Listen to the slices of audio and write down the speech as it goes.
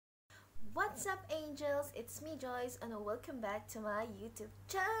What's up, angels? It's me, Joyce, and welcome back to my YouTube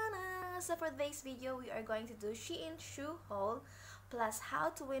channel. So for today's video, we are going to do Shein shoe haul plus how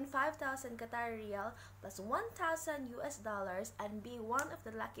to win 5,000 Qatar Riyal plus 1,000 US dollars and be one of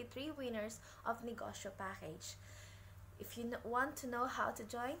the lucky 3 winners of Negosyo Package. If you want to know how to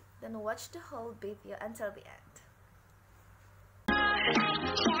join, then watch the whole video until the end.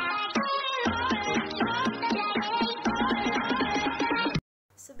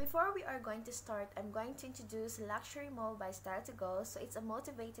 So before we are going to start, I'm going to introduce Luxury Mall by Style to Go. So it's a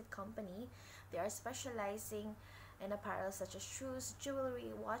motivated company. They are specializing in apparel such as shoes,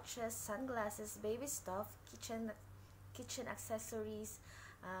 jewelry, watches, sunglasses, baby stuff, kitchen accessories,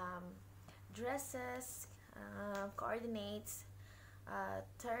 dresses, coordinates,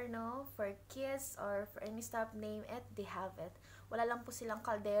 terno for kids or for any stuff, name it, they have it. Wala lang po silang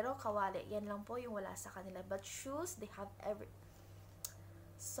kaldero, kawali, yan lang po yung wala sa kanila. But shoes, they have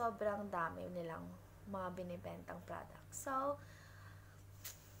sobrang dami nilang mga binibentang product. So,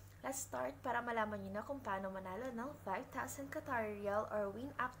 let's start para malaman nyo na kung paano manalo ng 5,000 Qatar Riyal or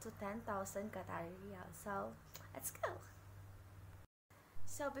win up to 10,000 Qatar Riyal. So, let's go!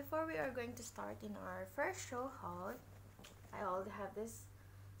 So, before we are going to start in our first show haul, I already have this.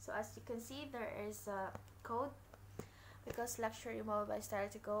 So, as you can see, there is a code because Luxury Mall by Style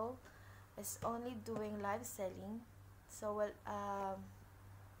to Go is only doing live selling. So,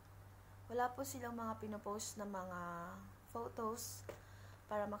 wala po silang mga pinopost na mga photos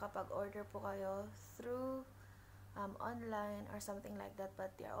para makapag-order po kayo through online or something like that,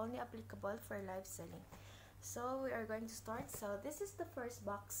 but they are only applicable for live selling. So we are going to start. So this is the first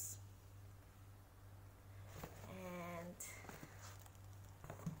box, and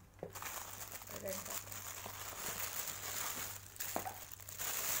we're going to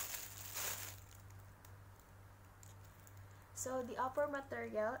So the upper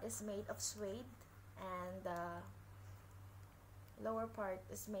material is made of suede and the lower part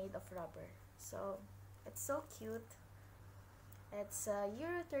is made of rubber. So it's so cute. It's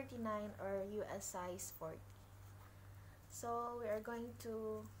Euro 39 or US size 40. So we are going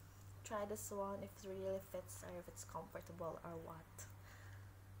to try this one if it really fits or if it's comfortable or what.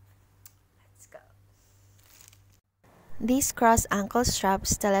 Let's go. These cross ankle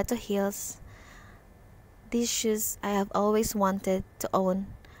straps, stiletto heels. These shoes, I have always wanted to own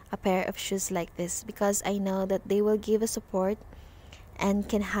a pair of shoes like this because I know that they will give a support and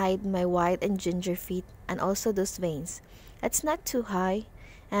can hide my white and ginger feet and also those veins. It's not too high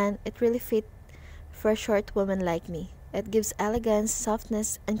and it really fit for a short woman like me. It gives elegance,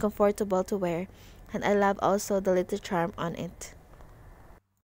 softness, and comfortable to wear, and I love also the little charm on it.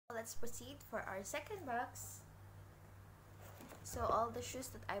 Let's proceed for our second box. So all the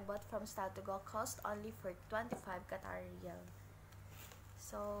shoes that I bought from Style to Go cost only for 25 Qatar Riyal.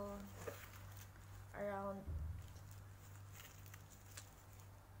 So around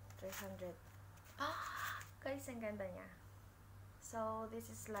 300. Guys, ang ganda niya. So this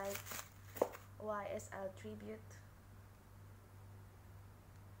is like YSL tribute.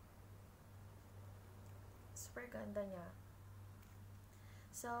 Super ganda niya.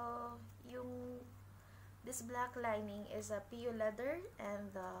 So this black lining is a PU leather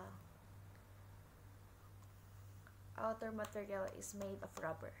and the outer material is made of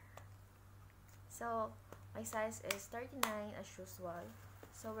rubber. So my size is 39 as usual.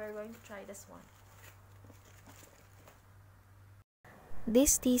 So we're going to try this one.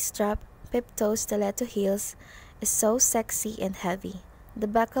 This T-strap pip-toe stiletto heels is so sexy and heavy. The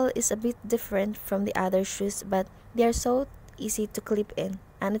buckle is a bit different from the other shoes, but they are so easy to clip in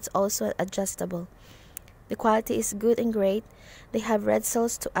and it's also adjustable. The quality is good and great. They have red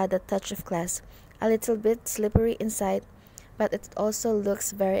soles to add a touch of class. A little bit slippery inside, but it also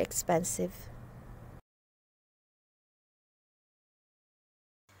looks very expensive.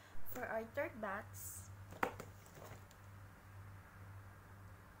 For our third box,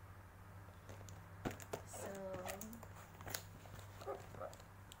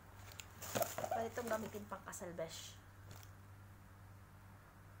 pwede itong gamitin pang kasal, besh.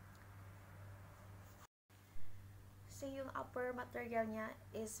 So yung upper material niya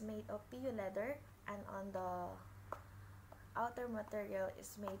is made of PU leather and on the outer material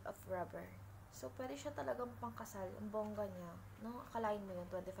is made of rubber. So pwede siya talagang pangkasal. Ang bongga niya. No? Akalain mo yun,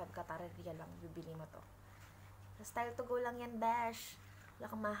 25 Qatar Riyal lang bibili mo to. Sa Style to Go lang yan, besh.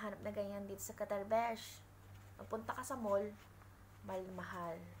 Wala kang mahanap na ganyan dito sa Qatar, besh. Magpunta ka sa mall,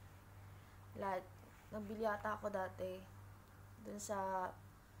 mahal. Nabili ata ako dati dun sa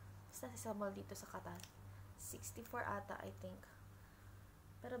mall dito sa Qatar. 64 ata, I think.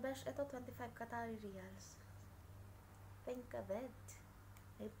 Pero besh, ito 25 Qatari Riyals. Think of it.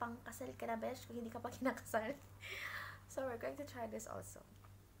 May pangkasal ka na, besh, kung hindi ka pa kinakasal. So, we're going to try this also.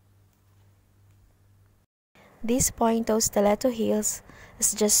 These point-toe stiletto heels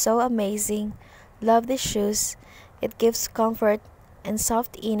is just so amazing. Love these shoes. It gives comfort and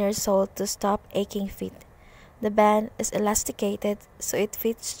soft inner sole to stop aching feet. The band is elasticated, so it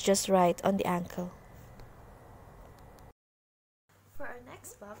fits just right on the ankle. For our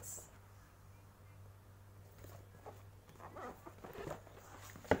next box,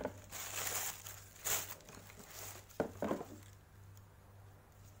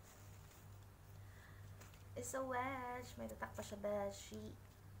 it's a wedge. May tatak pa siya, besh.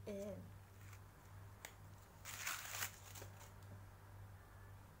 Shein.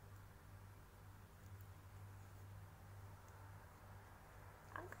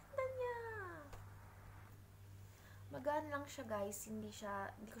 Ang ganda niya. Magaan lang siya, guys. Hindi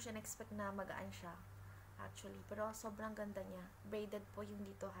ko siya na-expect na magaan siya. Actually, pero sobrang ganda niya. Braided po yung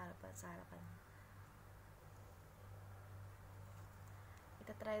dito sa harapan.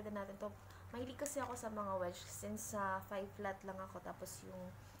 Itatry din natin to. Mahilig kasi ako sa mga wedge since 5 flat lang ako, tapos yung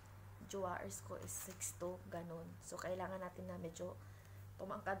jewelers ko is 6'2", ganun. So, kailangan natin na medyo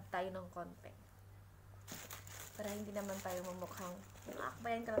tumangkad tayo ng konti. Para hindi naman tayo mamukhang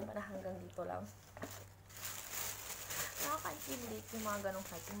nakakbayan ka lang ba na hanggang dito lang. Nakaka-intimidate yung mga ganong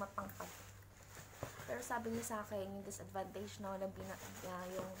height, yung matangkad. Pero sabi niya sa akin, yung disadvantage na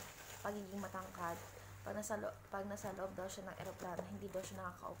yung pagiging matangkad, pag nasa loob daw siya ng eroplano, hindi daw siya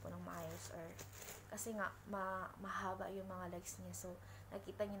nakakaupo ng maayos, or kasi nga mahaba yung mga legs niya. So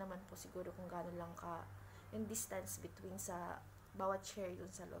nakita niyo naman po siguro kung gaano lang yung distance between sa bawat chair dun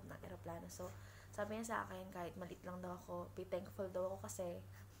sa loob ng eroplano. So sabi niya sa akin, kahit malit lang daw ako, be thankful daw ako kasi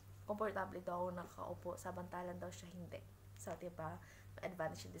komportable daw ako nakaupo, sabantalan daw siya hindi. So diba,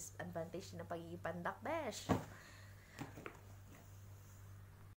 advantage ng pagiging pandak, besh.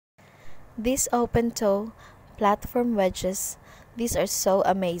 These open-toe platform wedges, these are so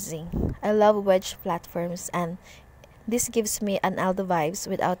amazing. I love wedge platforms, and this gives me an Aldo vibes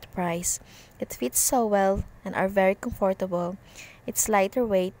without the price. It fits so well and are very comfortable. It's lighter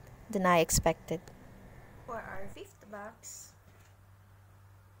weight than I expected. For our 5th box,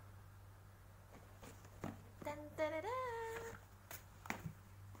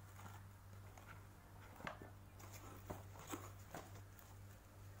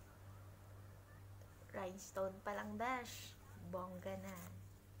 rhinestone pa lang, besh. Bongga na.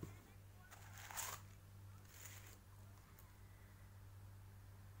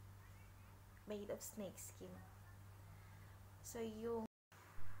 Made of snake skin. So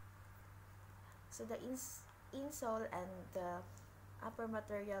the insole and the upper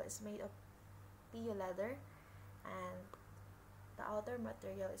material is made of PU leather, and the outer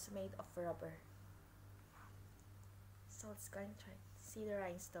material is made of rubber. So let's go and try. See the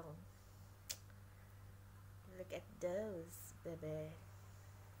rhinestone. Look at those, baby.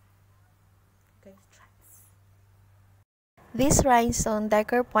 Going to try this. This rhinestone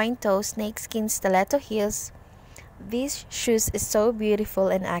darker point-toe snakeskin stiletto heels. These shoes is so beautiful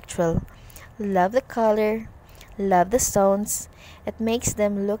and actual. Love the color. Love the stones. It makes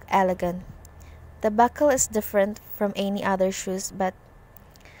them look elegant. The buckle is different from any other shoes, but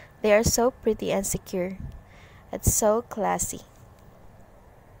they are so pretty and secure. It's so classy.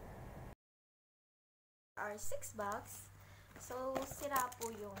 Our 6th box. So, sira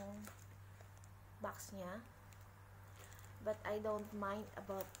po yung box niya. But I don't mind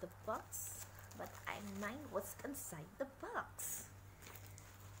about the box. But I mind what's inside the box.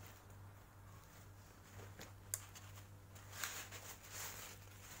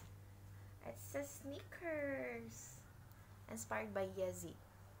 It's a sneakers. Inspired by Yeezy.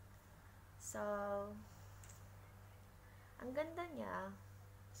 So, ang ganda niya.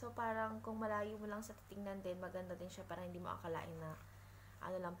 So, parang kung malayo mo lang sa titingnan din, maganda din siya para hindi mo akalain na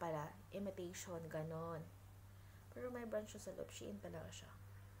ano lang pala, imitation, ganon. Pero may brand siya sa loob. Shein talaga siya.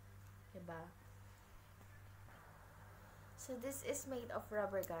 Diba? So, this is made of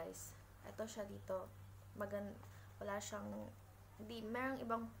rubber, guys. Ito siya dito. Wala siyang, merong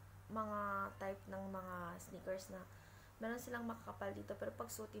ibang mga type ng mga sneakers na meron silang makakapal dito. Pero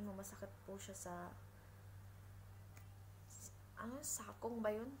pag suotin mo, masakit po siya sa sakong ba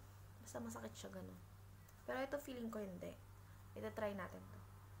yun? Basta masakit siya ganun. Pero ito feeling ko hindi. Ito try natin to.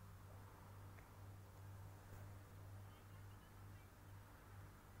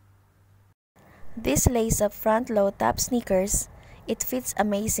 This lace-up front low top sneakers, it fits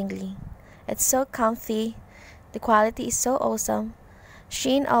amazingly. It's so comfy. The quality is so awesome.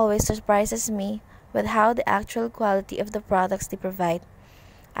 Shein always surprises me with how the actual quality of the products they provide.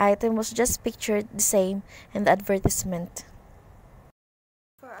 Item was just pictured the same in the advertisement.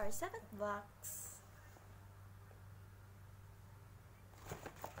 our 7th box.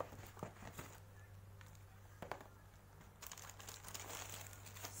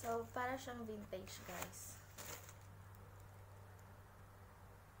 So, para siyang vintage, guys.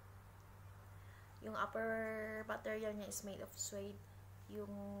 Yung upper material niya is made of suede.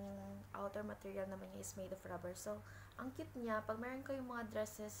 Yung outer material naman niya is made of rubber. So, ang cute niya, pag meron kayong mga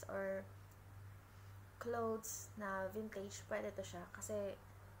dresses or clothes na vintage, pwede to siya. Kasi,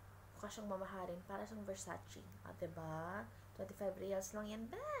 mukha siyang mamahalin. Para siyang Versace. Diba? 25 reals lang yan,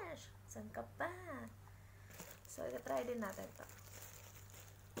 besh! San ka pa? So, ito-try din natin to.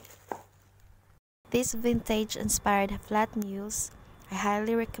 These vintage-inspired flat mules. I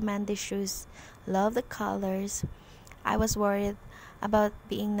highly recommend these shoes. Love the colors. I was worried about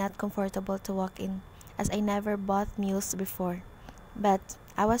being not comfortable to walk in, as I never bought mules before. But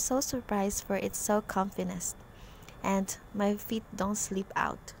I was so surprised for it's so comfiness, and my feet don't slip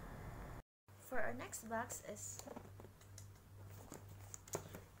out. For our next box is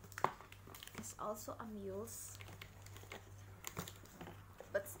also a mules,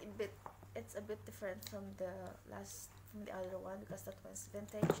 but it's a bit different from the other one, because that one's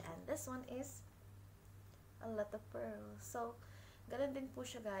vintage and this one is a lot of pearls. So ganun din po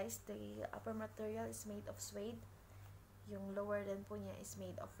siya, guys. The upper material is made of suede, yung lower din po niya is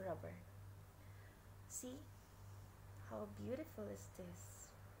made of rubber. See how beautiful is this?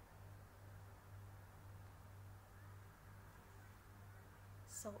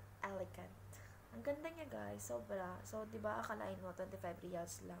 So elegant. Ang ganda niya, guys, sobra. So, di ba akalain mo 25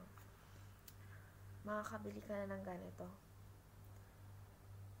 reals lang, makakabili ka na ng ganito.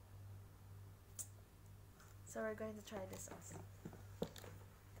 So, we're going to try this also.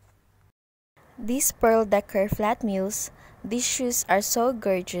 These pearl decker flat mules, these shoes are so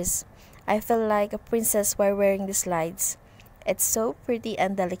gorgeous. I feel like a princess while wearing these slides. It's so pretty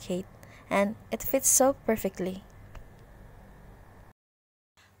and delicate, and it fits so perfectly.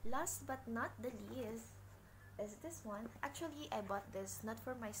 Last but not the least is this one. Actually, I bought this not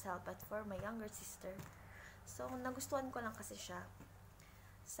for myself but for my younger sister. So, nagustuhan ko lang kasi siya.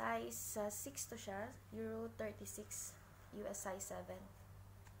 Size 6 to siya, Euro 36, US size 7.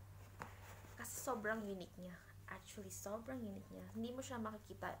 Kasi sobrang unique niya. Actually, sobrang unique niya. Hindi mo siya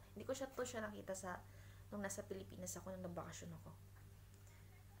makikita. Hindi ko siya nakita nung nasa Pilipinas ako, nung nagbakasyon ako.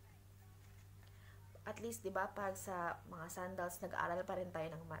 At least, 'di ba, pag sa mga sandals, nag-aaral pa rin tayo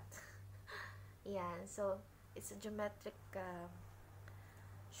ng math. Yan. So, it's a geometric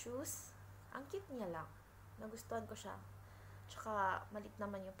shoes. Ang cute niya lang. Nagustuhan ko siya. Tsaka, malit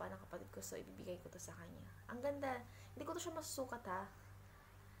naman yung pa ng kapatid ko, so ibibigay ko to sa kanya. Ang ganda. Hindi ko to siya masusukat, ha.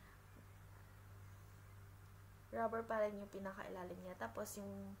 Rubber pa rin yung pinakailalim niya. Tapos,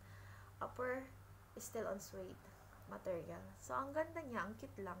 yung upper is still on suede material. So, ang ganda niya. Ang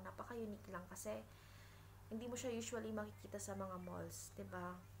cute lang. Napaka-unique lang kasi hindi mo siya usually makikita sa mga malls, 'di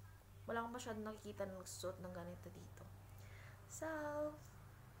ba? Wala kang masyadong nakikita na nagsusuot ng ganito dito. So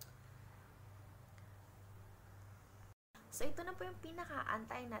ito na po yung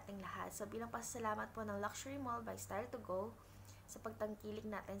pinaka-antay nating lahat. So bilang pasasalamat po ng Luxury Mall by Style to Go sa pagtangkilik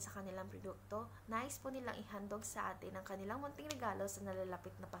natin sa kanilang produkto, nais po nilang ihandog sa atin ang kanilang munting regalo sa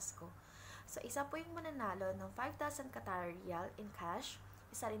nalalapit na Pasko. So isa po yung mananalo ng 5,000 Qatar Riyal in cash.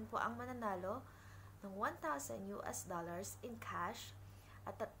 Isa rin po ang mananalo ng $1,000 in cash,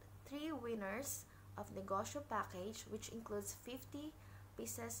 at 3 winners of Negosyo Package, which includes 50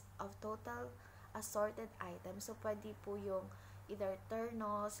 pieces of total assorted items. So, pwede po yung either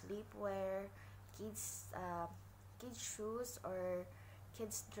terno, sleepwear, kids shoes, or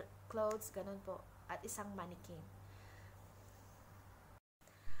kids clothes, ganun po, at isang mannequin.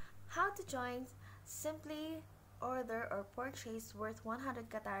 How to join? Simply order or purchase worth 100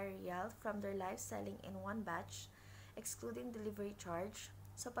 Qatar Riyal from their live selling in one batch, excluding delivery charge.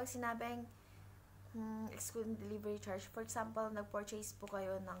 So, pag sinabing excluding delivery charge, for example, nag-purchase po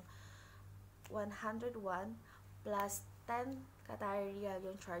kayo ng 101 plus 10 Qatar Riyal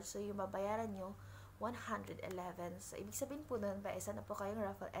yung charge. So, yung babayaran nyo, 111. So, ibig sabihin po nun, isa na po kayong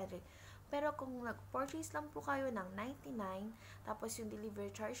raffle entry. Pero kung nag-purchase lang po kayo ng 99, tapos yung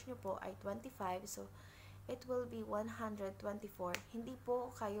delivery charge nyo po ay 25, so, it will be 124. Hindi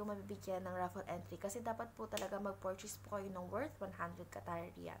po kayo mabibigyan ng raffle entry kasi dapat po talaga mag-purchase po kayo ng worth 100 Qatar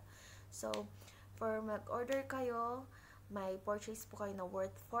Riyal. So, for mag-order kayo, may purchase po kayo ng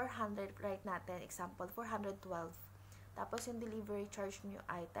worth 400 right natin. Example, 412. Tapos, yung delivery charge nyo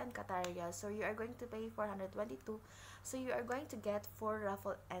ay 10 Qatar Riyal. So, you are going to pay 422. So, you are going to get 4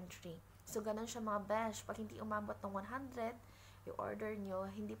 raffle entry. So, ganun siya mga besh. Pag hindi umabot ng 100, yung order nyo,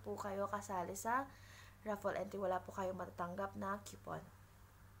 hindi po kayo kasali sa raffle entry, wala po kayong matatanggap na coupon.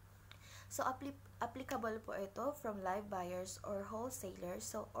 So, applicable po ito from live buyers or wholesalers.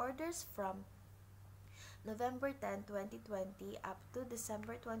 So, orders from November 10, 2020 up to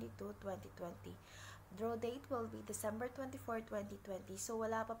December 22, 2020. Draw date will be December 24, 2020. So,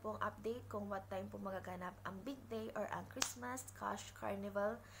 wala pa pong update kung what time po magaganap ang big day or ang Christmas cash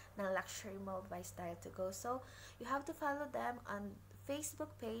carnival ng Luxury Mall by Style to Go. So, you have to follow them on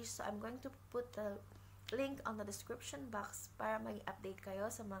Facebook page. So, I'm going to put the link on the description box para mag-update kayo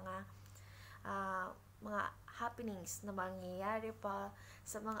sa mga happenings na mangyayari pa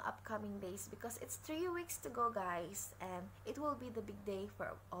sa mga upcoming days because it's 3 weeks to go, guys, and it will be the big day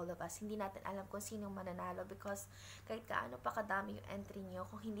for all of us. Hindi natin alam kung sinong mananalo because kahit kaano pa kadami yung entry nyo,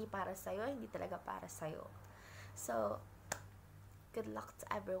 kung hindi para sa'yo, hindi talaga para sa'yo. So, good luck to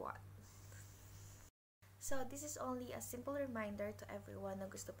everyone. So, this is only a simple reminder to everyone na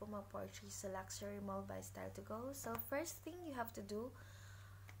gusto po mag-purchase sa Luxury Mall by Style to Go. So, first thing you have to do,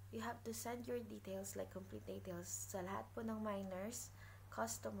 you have to send your details, like complete details. Sa lahat po ng minors,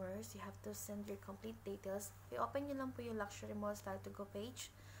 customers, you have to send your complete details. I-open nyo lang po yung Luxury Mall Style to Go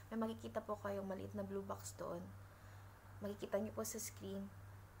page. May makikita po kayong maliit na blue box doon. Makikita nyo po sa screen.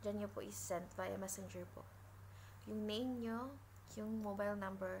 Diyan nyo po i-send via messenger po. Yung name nyo, yung mobile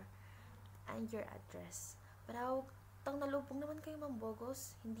number, and your address. Para tang nalubong naman kayo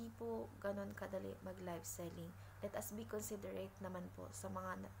mambogos, hindi po ganon kadali mag-live selling. Let us be considerate naman po sa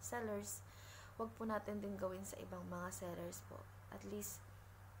mga sellers. Huwag po natin din gawin sa ibang mga sellers po. At least,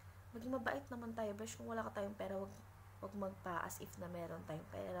 maging mabait naman tayo. Besh, kung wala ka tayong pera, wag magpa as if na meron tayong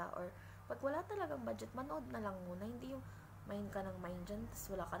pera. Or, pag wala talagang budget, manood na lang muna. Hindi yung main ka ng main dyan, tapos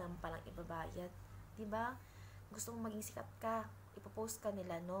wala ka nang palang ibabayad. Diba? Gusto mong maging sikat ka, ipopost ka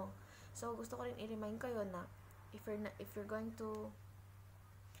nila, no? So, gusto ko rin i-remind kayo na if you're going to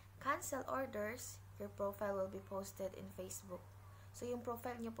cancel orders, your profile will be posted in Facebook. So, yung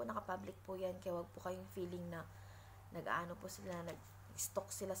profile nyo po, nakapublic po yan. Kaya wag po kayong feeling na nag-ano po sila, nag-stalk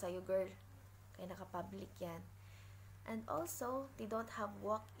sila sa'yo, girl. Kaya nakapublic yan. And also, they don't have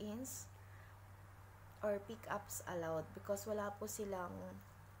walk-ins or pick-ups allowed because wala po silang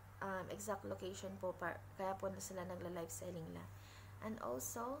exact location po. Kaya po na sila nagla-live selling la. And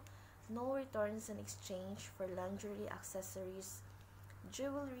also, no returns and exchange for lingerie, accessories,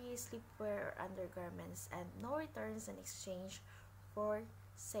 jewelry, sleepwear, or undergarments, and no returns and exchange for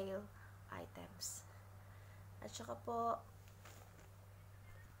sale items. At saka po,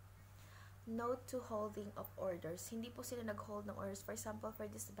 no to holding of orders. Hindi po sila nag-hold ng orders. For example,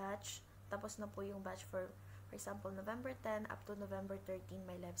 for this batch, tapos na po yung batch for example, November 10 up to November 13,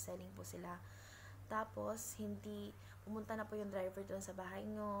 may live selling po sila. Tapos, hindi, pumunta na po yung driver doon sa bahay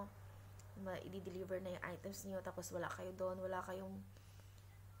nyo, i-deliver na yung items niyo, tapos wala kayo doon, wala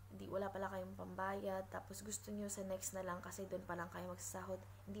pala kayong pambayad, tapos gusto niyo sa next na lang kasi doon pa lang kayo magsasahod.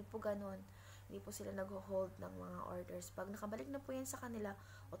 Hindi po ganun. Hindi po sila nag-hold ng mga orders. Pag nakabalik na po yan sa kanila,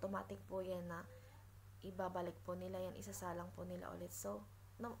 automatic po yan na ibabalik po nila yan, isasalang po nila ulit. So,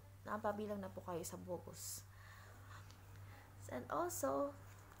 napabilang na po kayo sa bogus. And also,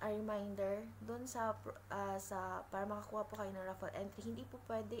 a reminder, dun sa para makakuha po kayo ng raffle entry, hindi po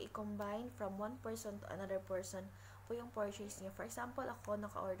pwede i-combine from one person to another person po yung purchase niyo. For example, ako,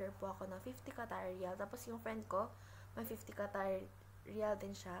 naka-order po ako ng 50 Qatar Riyal, tapos yung friend ko, may 50 Qatar Riyal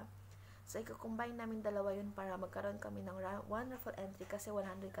din siya. So, i-combine namin dalawa yun para magkaroon kami ng one raffle entry kasi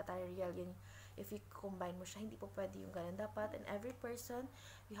 100 Qatar Riyal yun. If you combine mo siya, hindi po pwede yung ganun. Dapat, and every person,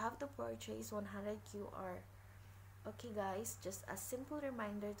 you have to purchase 100 QR. Okay guys, just a simple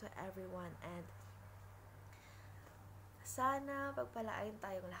reminder to everyone, and sana pagpalain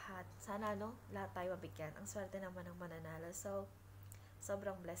tayong lahat. Sana lahat tayo mabigyan. Ang swerte naman ng mananalo. So,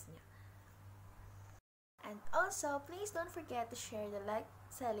 sobrang blessed niya. And also, please don't forget to share the live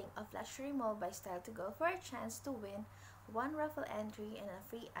selling of Luxury Mall by Style to Go for a chance to win one raffle entry and a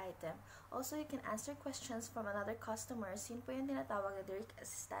free item. Also, you can answer questions from another customers. Yun po yung tinatawag na Direk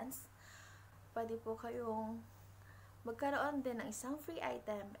Assistance. Pwede po kayong magkaroon din ng isang free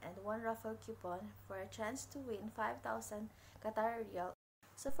item and one raffle coupon for a chance to win 5,000 Qatar Riyal.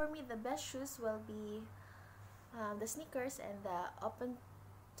 So for me, the best shoes will be the sneakers and the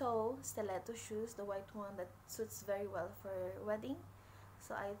open-toe stiletto shoes, the white one that suits very well for wedding.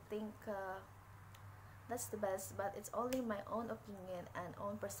 So I think that's the best, but it's only my own opinion and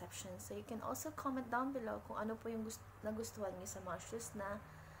own perception. So you can also comment down below kung ano po yung nagustuhan niyo sa mga shoes na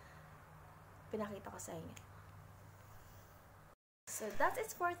pinakita ko sa inyo. So that's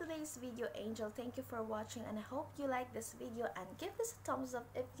it for today's video, Angel. Thank you for watching, and I hope you like this video, and give this a thumbs up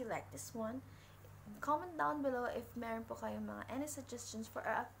if you like this one. Comment down below if meron po kayong any suggestions for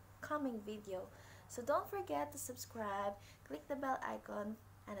our upcoming video. So don't forget to subscribe, click the bell icon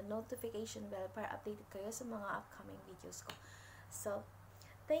and a notification bell para updated kayo sa mga upcoming videos ko. So,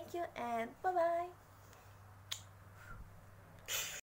 thank you and bye-bye!